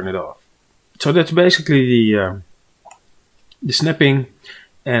want to turn it off. So that's basically the snapping,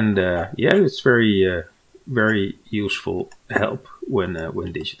 and yeah, it's very useful help when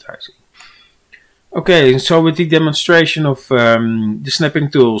digitizing. Okay, so with the demonstration of the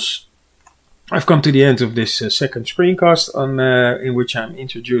snapping tools, I've come to the end of this second screencast in which I'm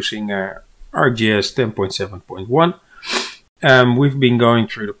introducing ArcGIS 10.7.1. We've been going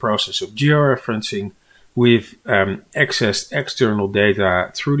through the process of georeferencing. We've accessed external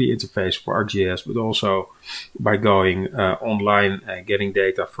data through the interface of ArcGIS, but also by going online, getting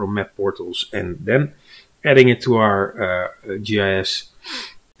data from map portals, and then adding it to our GIS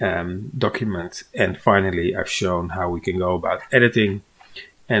document. And finally, I've shown how we can go about editing,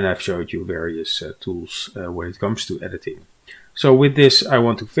 and I've showed you various tools when it comes to editing. So with this, I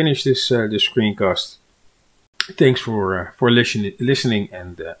want to finish this screencast. Thanks for listening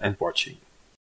and watching.